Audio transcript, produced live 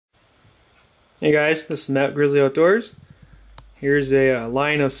Hey guys, this is Matt, Grizzly-outdoors. Here's a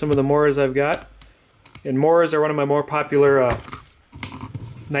line of some of the Moras I've got. And Moras are one of my more popular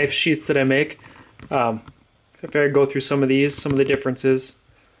knife sheaths that I make. So if I go through some of these, some of the differences,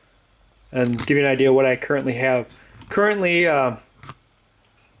 and give you an idea what I currently have. Currently,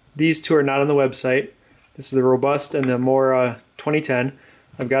 these two are not on the website. This is the Robust and the Mora 2010.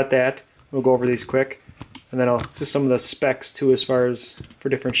 I've got that. We'll go over these quick. And then just some of the specs too as far as for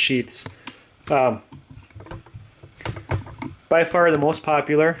different sheaths. By far the most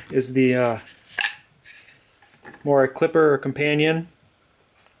popular is the Mora Clipper or Companion.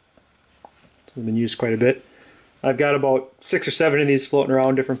 It's been used quite a bit. I've got about 6 or 7 of these floating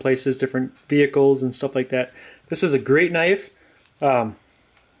around different places, different vehicles and stuff like that. This is a great knife.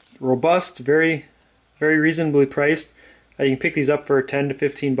 Robust, very reasonably priced. You can pick these up for 10 to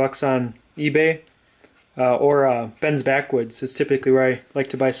 15 bucks on eBay. Or Ben's Backwoods is typically where I like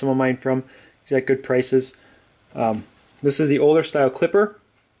to buy some of mine from. He's at good prices. This is the older style clipper,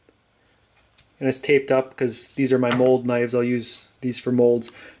 and it's taped up because these are my mold knives. I'll use these for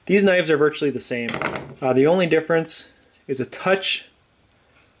molds. These knives are virtually the same. The only difference is a touch.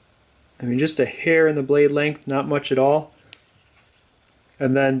 I mean, just a hair in the blade length, not much at all.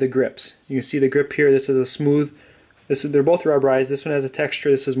 And then the grips. You can see the grip here. This is a smooth. They're both rubberized. This one has a texture.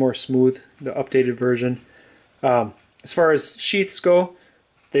 This is more smooth, the updated version. As far as sheaths go,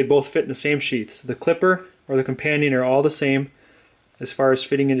 they both fit in the same sheaths. The Clipper or the Companion are all the same as far as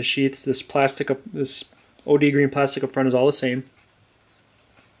fitting into sheaths. This OD green plastic up front is all the same.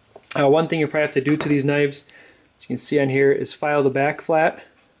 One thing you probably have to do to these knives, as you can see on here, is file the back flat.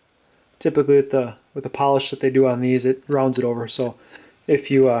 Typically with the polish that they do on these, it rounds it over. So if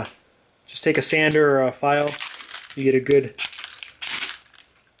you just take a sander or a file, you get a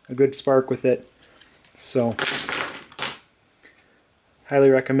good spark with it. So highly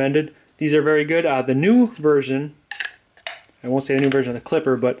recommended. These are very good. The new version, I won't say the new version of the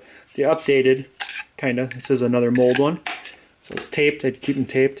Clipper, but the updated, this is another mold one. So it's taped, I'd keep them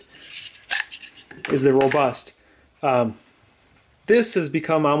taped, is the Robust. This has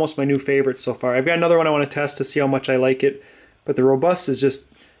become almost my new favorite so far. I've got another one I want to test to see how much I like it, but the Robust is just,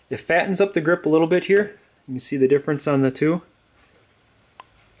 it fattens up the grip a little bit here. You can see the difference on the two.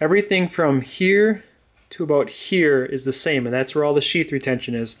 Everything from here to about here is the same, and that's where all the sheath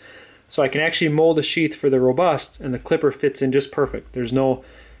retention is. So I can actually mold a sheath for the Robust, and the Clipper fits in just perfect. There's no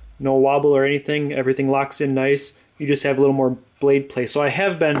wobble or anything. Everything locks in nice. You just have a little more blade play. So I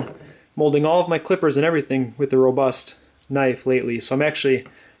have been molding all of my Clippers and everything with the Robust knife lately. So I'm actually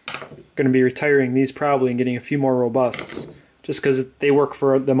going to be retiring these probably and getting a few more Robusts, just because they work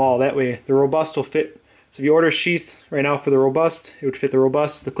for them all. That way the Robust will fit. So if you order a sheath right now for the Robust, it would fit the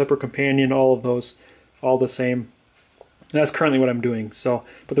Robust, the Clipper Companion, all of those, all the same. And that's currently what I'm doing. So,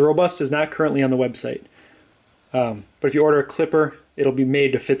 but the Robust is not currently on the website. But if you order a Clipper, it'll be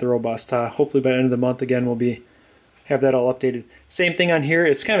made to fit the Robust. Hopefully by the end of the month, again, we'll have that all updated. Same thing on here.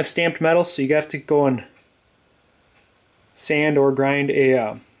 It's kind of stamped metal, so you have to go and sand or grind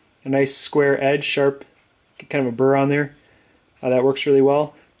a nice square edge, sharp, get kind of a burr on there. That works really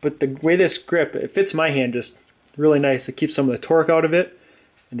well. But the way this grip, it fits my hand just really nice. It keeps some of the torque out of it,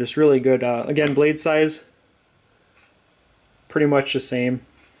 and just really good. Again, blade size, pretty much the same,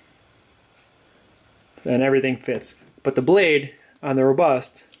 and everything fits. But the blade on the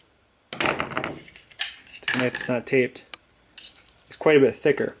Robust, the knife that's not taped, is quite a bit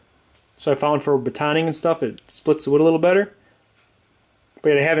thicker. So I found for batoning and stuff, it splits the wood a little better.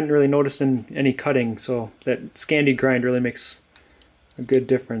 But I haven't really noticed any cutting, so that Scandi grind really makes a good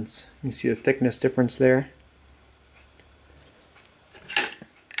difference. You can see the thickness difference there.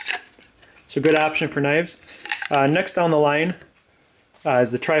 So good option for knives. Next down the line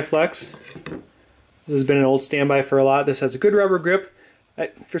is the Triflex. This has been an old standby for a lot. This has a good rubber grip.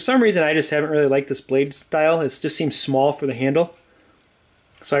 For some reason I just haven't really liked this blade style. It just seems small for the handle.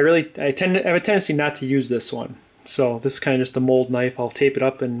 So I have a tendency not to use this one. So this is kind of just a mold knife. I'll tape it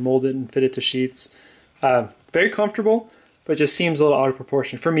up and mold it and fit it to sheaths. Very comfortable, but just seems a little out of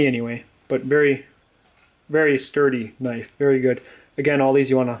proportion, for me anyway. But very sturdy knife, very good. Again, all these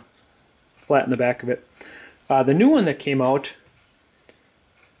you want to flatten the back of it. The new one that came out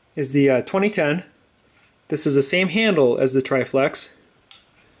is the 2010. This is the same handle as the Triflex,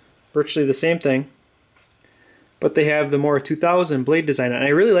 virtually the same thing, but they have the Mora 2000 blade design. And I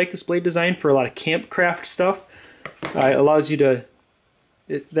really like this blade design for a lot of campcraft stuff. It allows you to,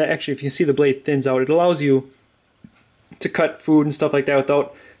 actually if you see the blade thins out, it allows you to cut food and stuff like that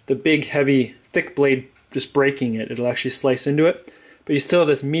without the big, heavy, thick blade just breaking it. It'll actually slice into it. But you still have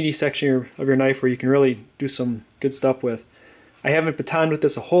this meaty section of your knife where you can really do some good stuff with. I haven't batoned with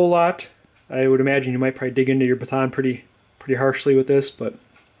this a whole lot. I would imagine you might probably dig into your baton pretty harshly with this, but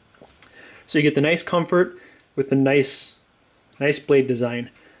so you get the nice comfort with the nice blade design.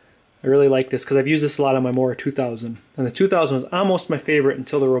 I really like this because I've used this a lot on my Mora 2000, and the 2000 was almost my favorite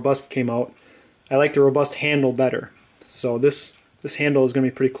until the Robust came out. I like the Robust handle better, so this handle is going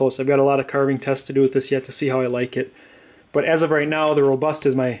to be pretty close. I've got a lot of carving tests to do with this yet to see how I like it, but as of right now, the Robust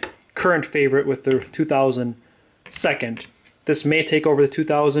is my current favorite with the 2000 second. This may take over the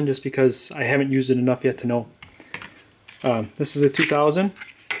 2000 just because I haven't used it enough yet to know. This is a 2000.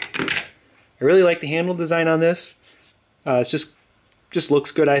 I really like the handle design on this. It's just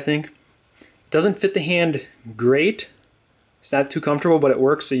looks good, I think. It doesn't fit the hand great. It's not too comfortable, but it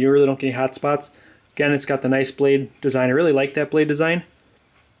works, so you really don't get any hot spots. Again, it's got the nice blade design. I really like that blade design.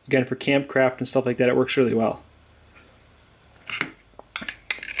 Again, for camp craft and stuff like that, it works really well.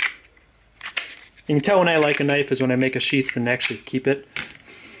 You can tell when I like a knife is when I make a sheath and actually keep it.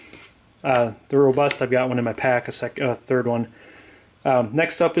 The Robust, I've got one in my pack, a third one.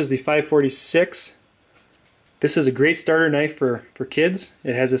 Next up is the 546. This is a great starter knife for kids.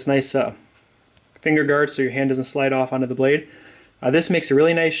 It has this nice finger guard so your hand doesn't slide off onto the blade. This makes a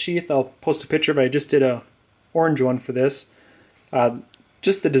really nice sheath. I'll post a picture, but I just did a orange one for this.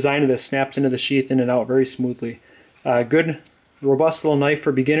 Just the design of this snaps into the sheath in and out very smoothly. Good, robust little knife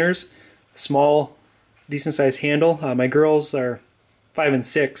for beginners. Small, decent sized handle. My girls are 5 and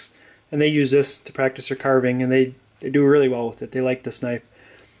 6, and they use this to practice their carving, and they do really well with it. They like this knife,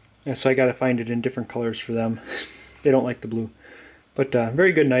 and so I got to find it in different colors for them. They don't like the blue, but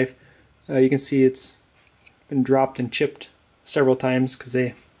very good knife. You can see it's been dropped and chipped several times because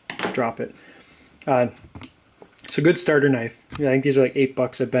they drop it. It's a good starter knife. I think these are like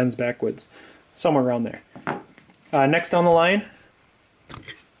 $8 at Ben's Backwoods, somewhere around there. Next down the line,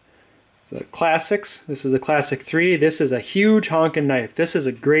 the Classics. This is a Classic 3. This is a huge honking knife. This is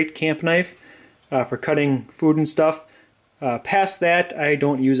a great camp knife for cutting food and stuff. Past that, I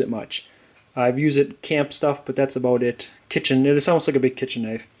don't use it much. I've used it camp stuff, but that's about it. Kitchen, it's almost like a big kitchen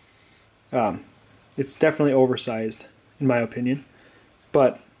knife. It's definitely oversized, in my opinion,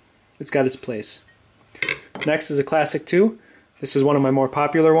 but it's got its place. Next is a Classic 2. This is one of my more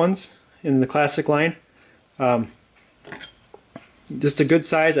popular ones in the Classic line. Just a good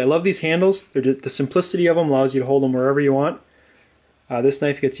size. I love these handles. The simplicity of them allows you to hold them wherever you want. This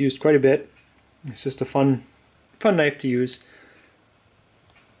knife gets used quite a bit. It's just a fun knife to use.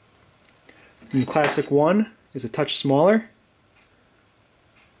 And Classic 1 is a touch smaller.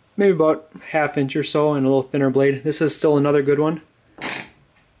 Maybe about ½ inch or so and a little thinner blade. This is still another good one.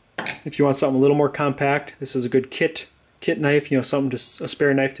 If you want something a little more compact, this is a good kit knife. You know, something just a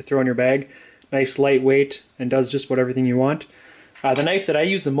spare knife to throw in your bag. Nice, lightweight, and does just about everything you want. The knife that I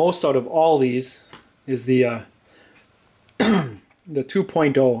use the most out of all these is the the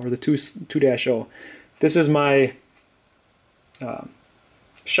 2.0 or the 2-0. This is my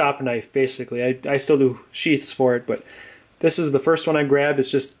shop knife, basically. I still do sheaths for it, but this is the first one I grabbed. It's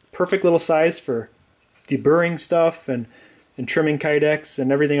just perfect little size for deburring stuff and trimming kydex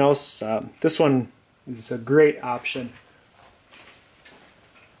and everything else. This one is a great option.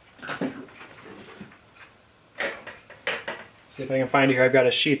 See if I can find it here. I've got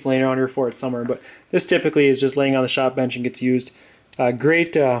a sheath laying around here for it somewhere, but this typically is just laying on the shop bench and gets used.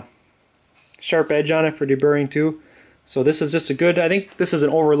 Great sharp edge on it for deburring too. So this is just a good, I think this is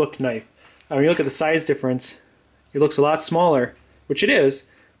an overlooked knife. When you look at the size difference, it looks a lot smaller, which it is,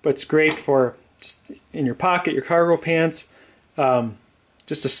 but it's great for just in your pocket, your cargo pants.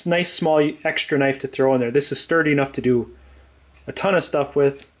 Just a nice small extra knife to throw in there. This is sturdy enough to do a ton of stuff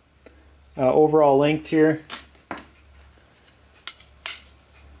with. Overall length here,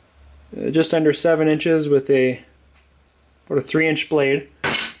 just under 7 inches with about a 3-inch blade.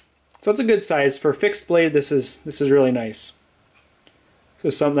 So it's a good size for a fixed blade. This is really nice. So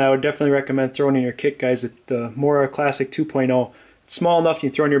something that I would definitely recommend throwing in your kit, guys. The Mora Classic 2.0. It's small enough you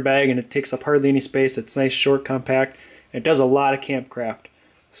can throw in your bag and it takes up hardly any space. It's nice, short, compact. And it does a lot of camp craft.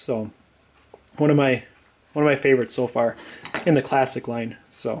 So one of my favorites so far in the Classic line.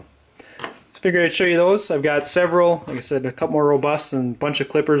 So figured I'd show you those. I've got several, like I said, a couple more Robusts and a bunch of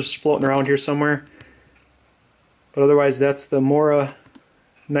clippers floating around here somewhere. But otherwise, that's the Mora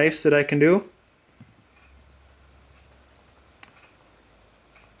knives that I can do.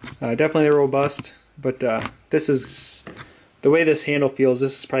 Definitely the Robust, but this is, the way this handle feels,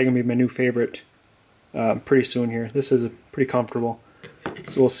 this is probably going to be my new favorite pretty soon here. This is pretty comfortable,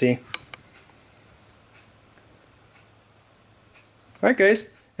 so we'll see. Alright guys.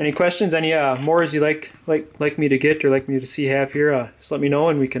 Any questions? Any Moras you like me to get or like me to have here? Just let me know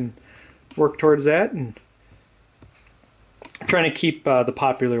and we can work towards that. And trying to keep the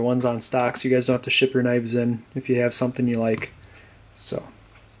popular ones on stock so you guys don't have to ship your knives in if you have something you like. So,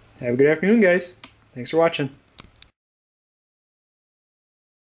 have a good afternoon, guys. Thanks for watching.